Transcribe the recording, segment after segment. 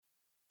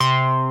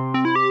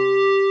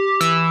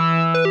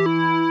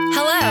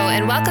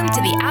Welcome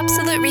to the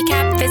APsolute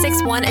RecAP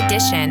Physics 1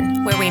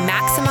 edition, where we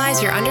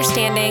maximize your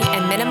understanding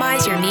and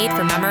minimize your need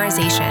for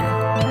memorization.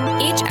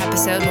 Each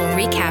episode will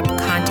recap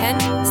content,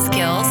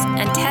 skills,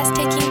 and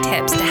test-taking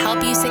tips to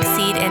help you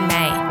succeed in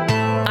May.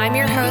 I'm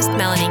your host,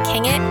 Melanie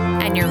Kingett,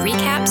 and your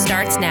recap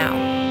starts now.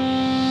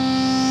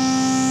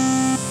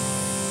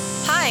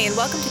 Hi, and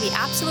welcome to the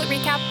APsolute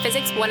RecAP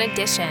Physics 1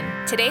 edition.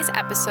 Today's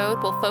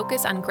episode will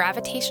focus on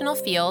gravitational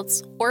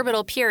fields,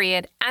 orbital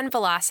period, and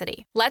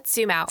velocity. Let's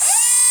zoom out.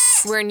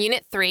 We're in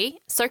Unit 3,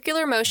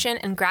 Circular Motion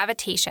and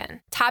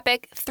Gravitation,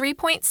 topic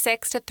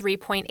 3.6 to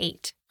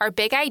 3.8. Our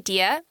big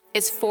idea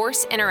is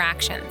force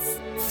interactions.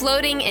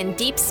 Floating in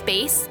deep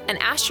space, an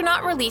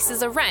astronaut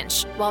releases a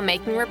wrench while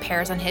making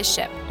repairs on his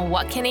ship.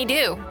 What can he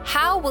do?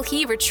 How will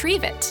he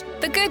retrieve it?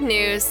 The good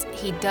news,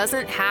 he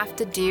doesn't have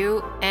to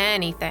do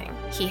anything.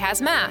 He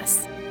has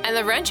mass, and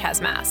the wrench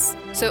has mass.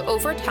 So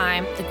over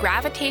time, the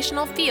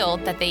gravitational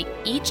field that they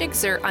each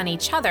exert on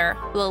each other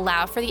will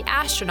allow for the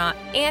astronaut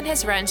and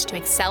his wrench to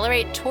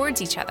accelerate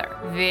towards each other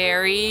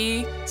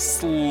very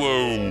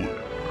slowly.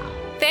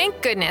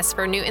 Thank goodness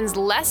for Newton's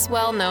less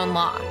well-known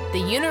law, the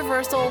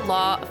universal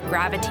law of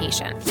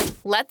gravitation.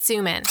 Let's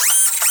zoom in.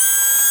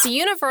 The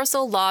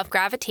universal law of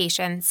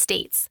gravitation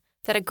states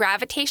that a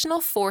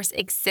gravitational force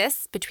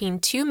exists between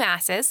two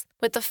masses,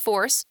 with the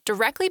force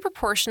directly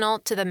proportional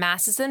to the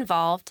masses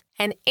involved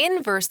and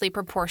inversely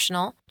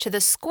proportional to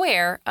the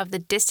square of the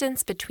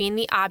distance between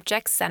the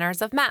object's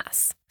centers of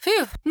mass.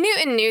 Phew,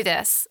 Newton knew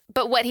this,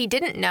 but what he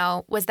didn't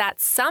know was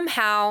that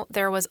somehow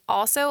there was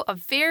also a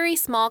very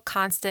small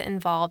constant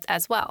involved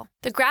as well.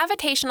 The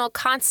gravitational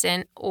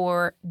constant,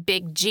 or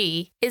big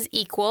G, is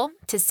equal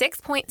to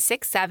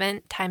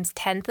 6.67 times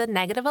 10 to the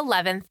negative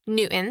 11th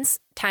newtons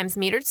times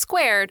meters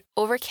squared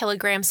over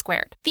kilograms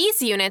squared.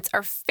 These units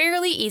are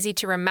fairly easy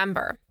to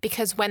remember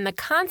because when the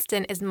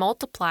constant is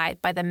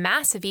multiplied by the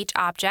mass of each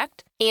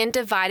object and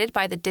divided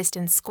by the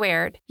distance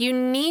squared, you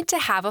need to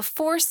have a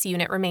force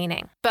unit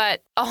remaining,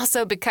 but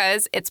also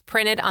because it's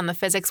printed on the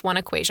Physics 1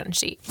 equation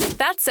sheet.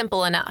 That's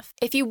simple enough.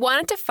 If you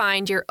wanted to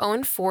find your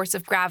own force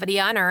of gravity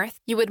on Earth,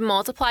 you would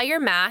multiply your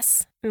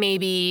mass,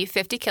 maybe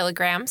 50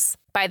 kilograms,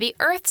 by the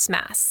Earth's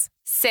mass,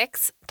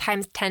 6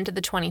 times 10 to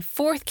the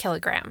 24th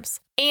kilograms,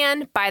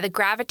 and by the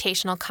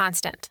gravitational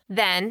constant.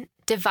 Then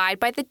divide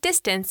by the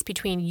distance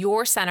between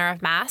your center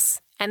of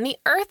mass and the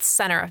Earth's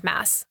center of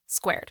mass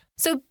squared.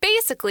 So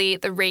basically,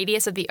 the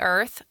radius of the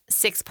Earth,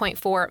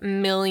 6.4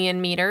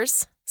 million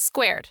meters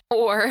squared,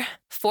 or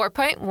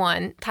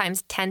 4.1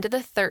 times 10 to the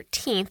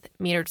 13th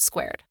meters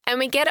squared. And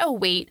we get a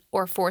weight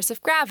or force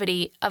of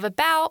gravity of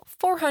about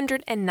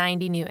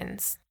 490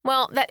 newtons.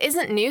 Well, that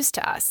isn't news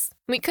to us.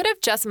 We could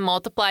have just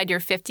multiplied your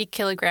 50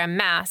 kilogram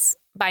mass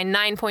by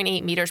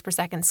 9.8 meters per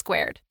second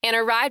squared and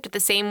arrived at the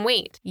same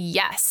weight.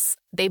 Yes,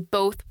 they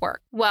both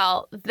work.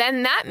 Well,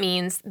 then that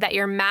means that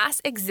your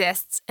mass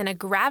exists in a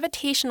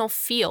gravitational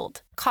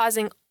field,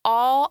 causing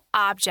all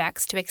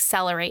objects to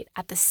accelerate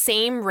at the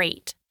same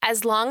rate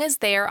as long as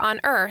they are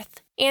on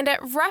Earth and at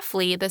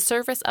roughly the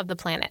surface of the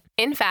planet.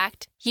 In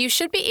fact, you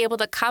should be able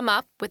to come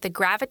up with the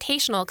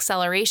gravitational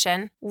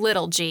acceleration,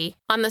 little g,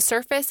 on the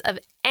surface of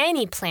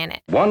any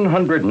planet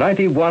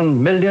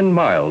 191 million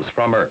miles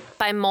from Earth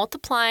by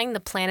multiplying the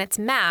planet's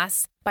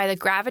mass by the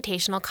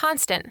gravitational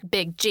constant,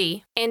 big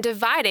G, and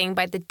dividing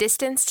by the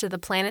distance to the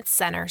planet's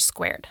center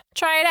squared.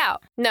 Try it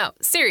out. No,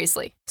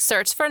 seriously.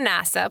 Search for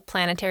NASA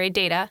planetary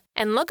data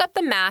and look up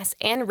the mass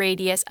and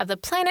radius of the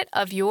planet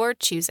of your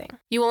choosing.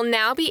 You will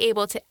now be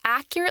able to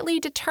accurately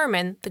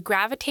determine the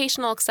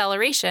gravitational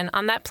acceleration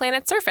on that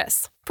planet's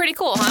surface. Pretty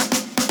cool,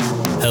 huh?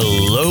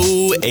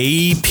 Hello,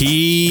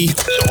 AP.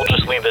 So we'll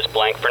just leave this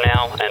blank for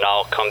now, and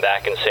I'll come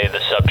back and say the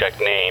subject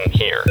name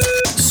here.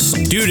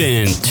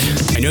 Student,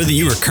 I know that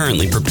you are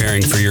currently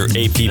preparing for your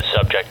AP The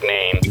subject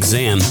name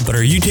exam, but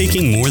are you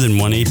taking more than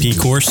one AP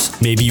course?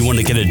 Maybe you want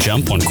to get a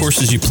jump on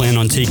courses you plan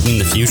on taking in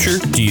the future?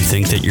 Do you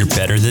think that you're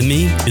better than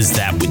me? Is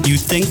that what you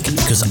think?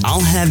 Because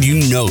I'll have you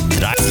know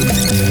that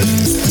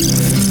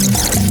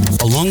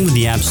along with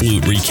the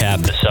APsolute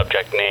RecAP the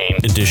subject name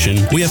edition,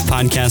 we have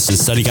podcasts and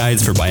study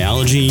guides for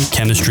biology,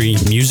 chemistry,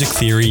 music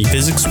theory,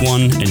 physics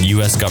 1, and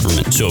U.S.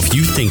 government. So if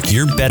you think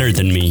you're better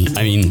than me,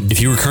 if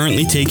you are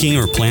currently taking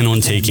or plan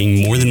on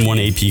taking more than one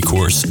AP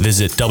course,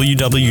 visit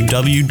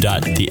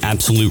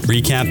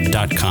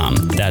www.theapsoluterecap.com.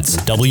 That's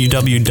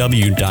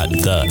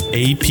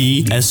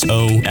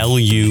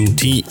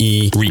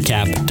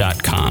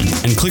www.theapsoluterecap.com.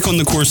 And click on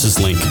the courses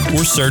link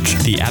or search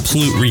the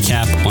APsolute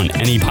RecAP on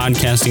any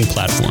podcasting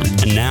platform.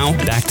 And now,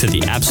 back to the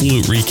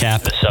APsolute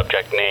RecAP the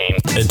subject name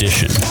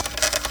edition.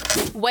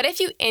 What if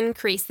you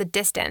increase the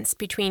distance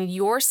between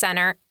your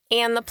center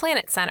and the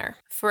planet's center?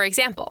 For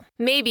example,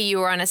 maybe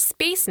you are on a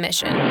space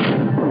mission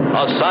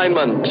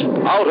Assignment,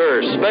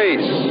 outer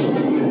space.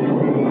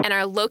 and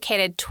are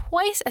located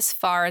twice as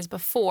far as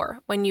before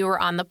when you were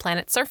on the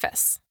planet's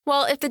surface.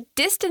 Well, if the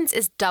distance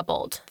is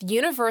doubled, the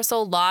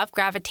universal law of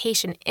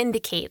gravitation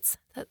indicates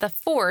that the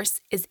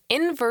force is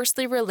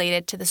inversely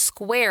related to the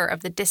square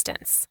of the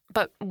distance.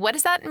 But what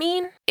does that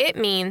mean? It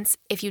means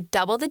if you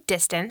double the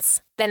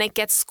distance, then it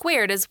gets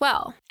squared as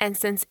well. And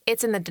since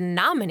it's in the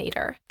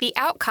denominator, the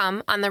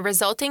outcome on the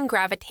resulting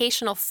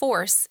gravitational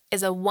force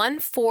is a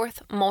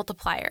 1/4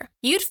 multiplier.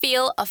 You'd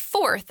feel a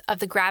fourth of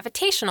the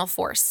gravitational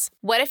force.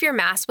 What if your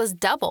mass was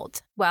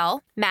doubled?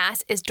 Well,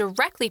 mass is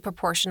directly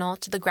proportional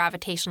to the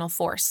gravitational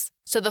force,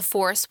 so the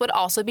force would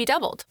also be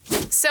doubled.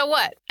 So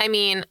what? I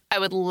mean, I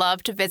would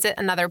love to visit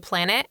another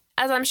planet,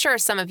 as I'm sure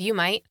some of you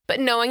might, but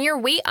knowing your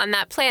weight on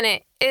that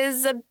planet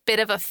is a bit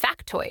of a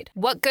factoid.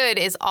 What good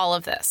is all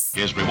of this?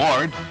 His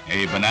reward,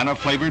 a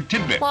banana-flavored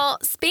tidbit. Well,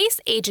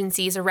 space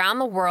agencies around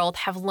the world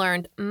have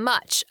learned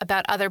much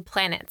about other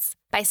planets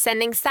by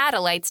sending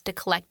satellites to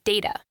collect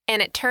data.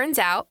 And it turns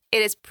out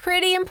it is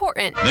pretty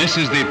important This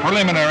is the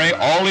preliminary,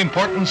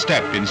 all-important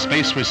step in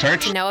space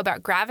research. to know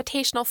about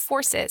gravitational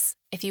forces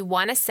if you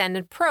want to send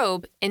a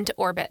probe into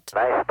orbit.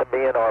 Nice to be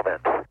in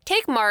orbit.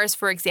 Take Mars,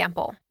 for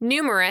example.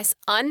 Numerous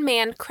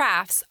unmanned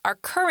crafts are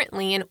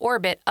currently in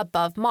orbit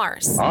above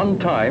Mars. On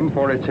time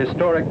for its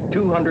historic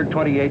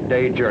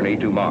 228-day journey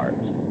to Mars.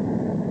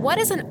 What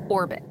is an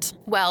orbit?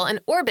 Well, an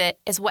orbit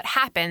is what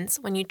happens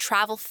when you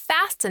travel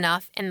fast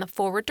enough in the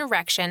forward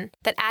direction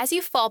that as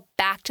you fall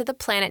back to the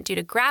planet due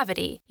to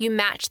gravity, you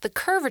match the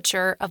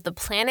curvature of the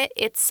planet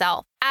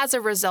itself. As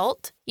a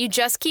result, you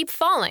just keep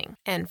falling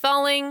and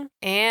falling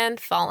and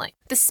falling.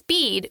 The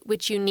speed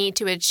which you need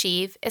to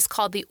achieve is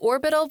called the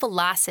orbital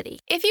velocity.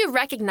 If you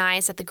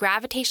recognize that the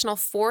gravitational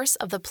force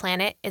of the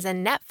planet is a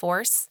net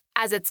force,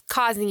 as it's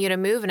causing you to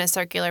move in a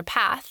circular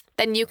path,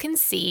 then you can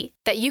see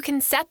that you can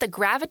set the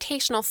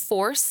gravitational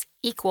force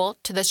equal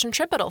to the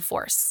centripetal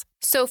force.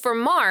 So for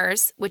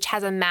Mars, which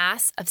has a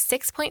mass of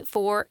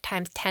 6.4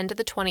 times 10 to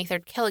the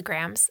 23rd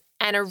kilograms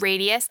and a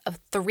radius of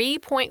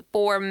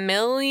 3.4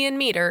 million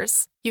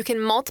meters, you can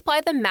multiply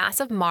the mass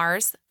of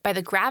Mars by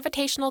the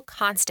gravitational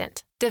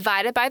constant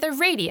divided by the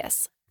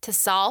radius to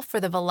solve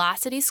for the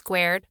velocity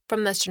squared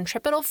from the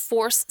centripetal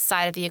force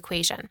side of the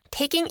equation.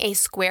 Taking a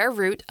square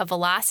root of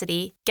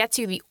velocity gets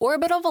you the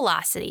orbital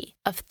velocity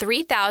of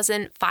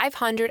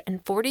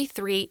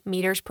 3,543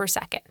 meters per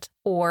second,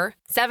 or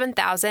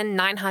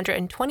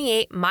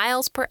 7,928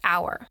 miles per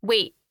hour.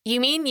 Wait, you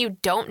mean you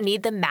don't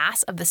need the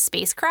mass of the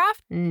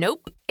spacecraft?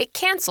 Nope, it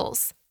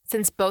cancels,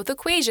 since both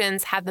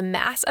equations have the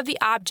mass of the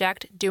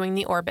object doing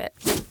the orbit.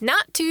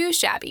 Not too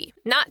shabby.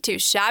 Not too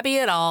shabby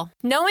at all.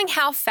 Knowing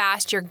how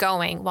fast you're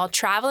going while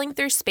traveling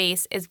through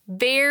space is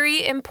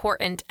very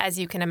important, as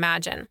you can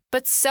imagine.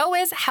 But so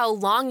is how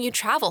long you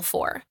travel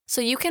for,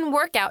 so you can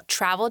work out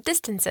travel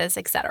distances,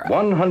 etc.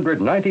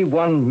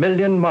 191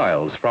 million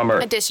miles from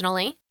Earth.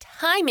 Additionally,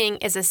 timing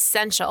is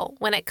essential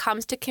when it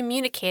comes to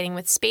communicating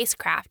with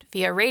spacecraft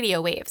via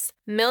radio waves,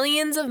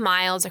 millions of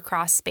miles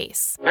across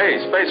space.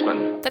 Hey,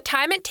 spaceman. The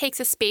time it takes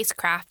a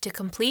spacecraft to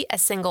complete a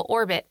single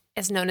orbit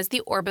is known as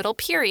the orbital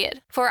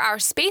period. For our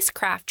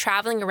spacecraft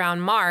traveling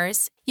around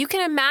Mars, you can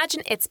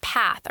imagine its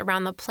path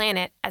around the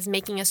planet as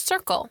making a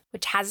circle,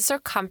 which has a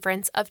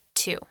circumference of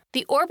 2.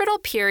 The orbital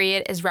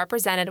period is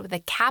represented with a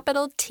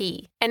capital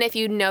T, and if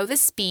you know the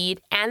speed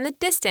and the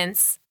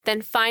distance,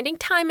 then finding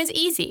time is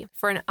easy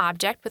for an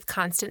object with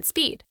constant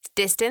speed.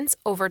 Distance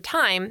over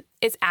time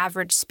is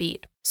average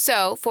speed.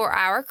 So for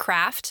our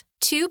craft,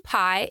 2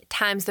 pi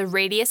times the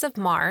radius of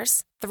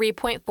Mars,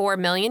 3.4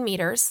 million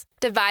meters,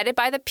 divided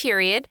by the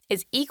period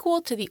is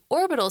equal to the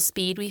orbital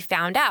speed we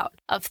found out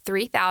of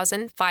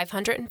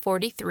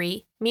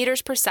 3,543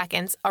 meters per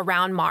second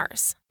around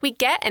Mars. We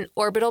get an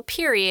orbital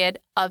period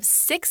of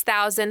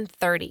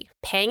 6,030.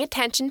 Paying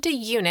attention to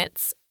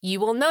units, you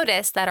will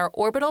notice that our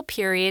orbital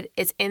period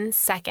is in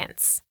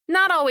seconds.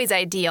 Not always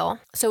ideal,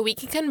 so we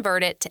can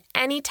convert it to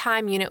any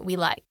time unit we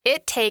like.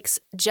 It takes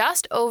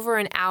just over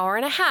an hour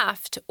and a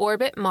half to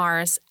orbit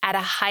Mars at a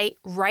height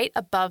right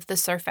above the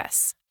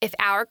surface. If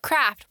our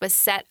craft was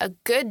set a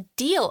good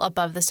deal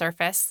above the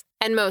surface,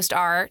 and most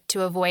are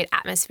to avoid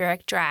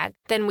atmospheric drag,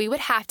 then we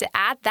would have to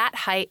add that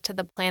height to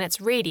the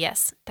planet's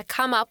radius to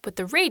come up with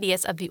the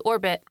radius of the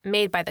orbit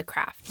made by the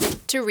craft.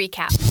 To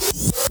recap,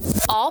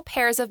 all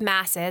pairs of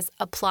masses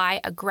apply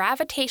a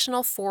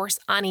gravitational force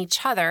on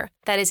each other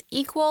that is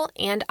equal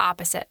and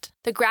opposite.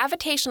 The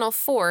gravitational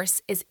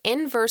force is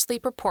inversely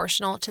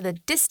proportional to the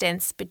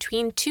distance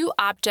between two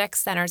object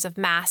centers of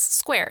mass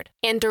squared,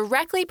 and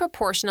directly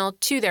proportional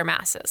to their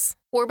masses.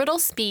 Orbital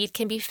speed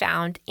can be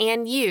found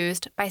and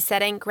used by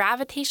setting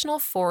gravitational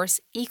force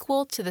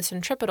equal to the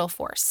centripetal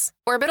force.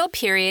 Orbital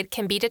period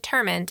can be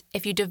determined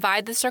if you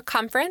divide the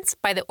circumference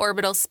by the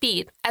orbital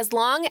speed, as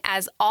long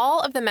as all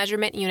of the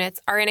measurement units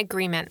are in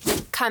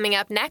agreement. Coming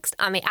up next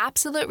on the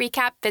APsolute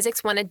RecAP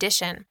Physics 1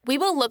 edition, we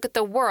will look at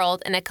the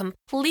world in a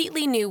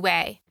completely new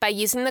way by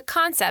using the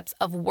concepts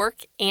of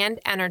work and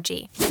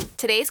energy.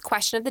 Today's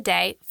question of the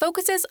day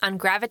focuses on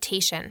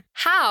gravitation.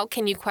 How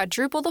can you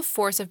quadruple the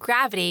force of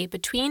gravity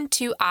between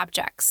two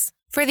objects?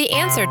 For the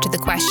answer to the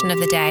question of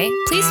the day,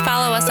 please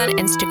follow us on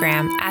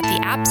Instagram at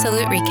the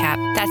APsolute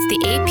RecAP. That's the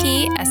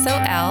APsolute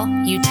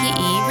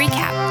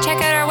RecAP.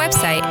 Check out our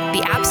website,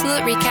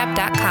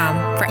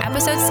 theabsoluterecap.com, for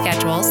episode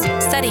schedules,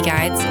 study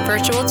guides,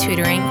 virtual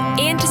tutoring,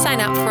 and to sign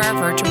up for our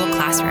virtual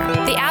classroom.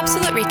 The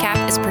APsolute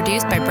RecAP is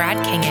produced by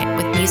Brad Kingett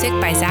with music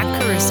by Zach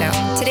Caruso.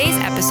 Today's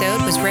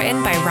episode was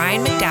written by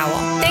Ryan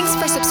McDowell. Thanks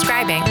for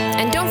subscribing,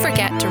 and don't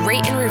forget to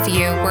rate and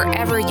review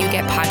wherever you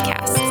get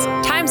podcasts.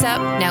 Time's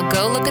up. Now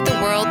go look at the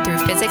world through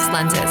physics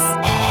lenses.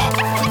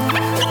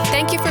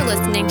 Thank you for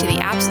listening to the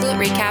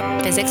APsolute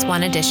RecAP Physics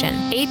 1 Edition.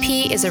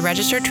 AP is a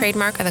registered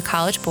trademark of the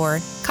College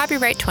Board.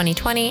 Copyright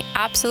 2020,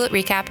 APsolute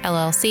RecAP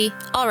LLC.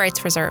 All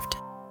rights reserved.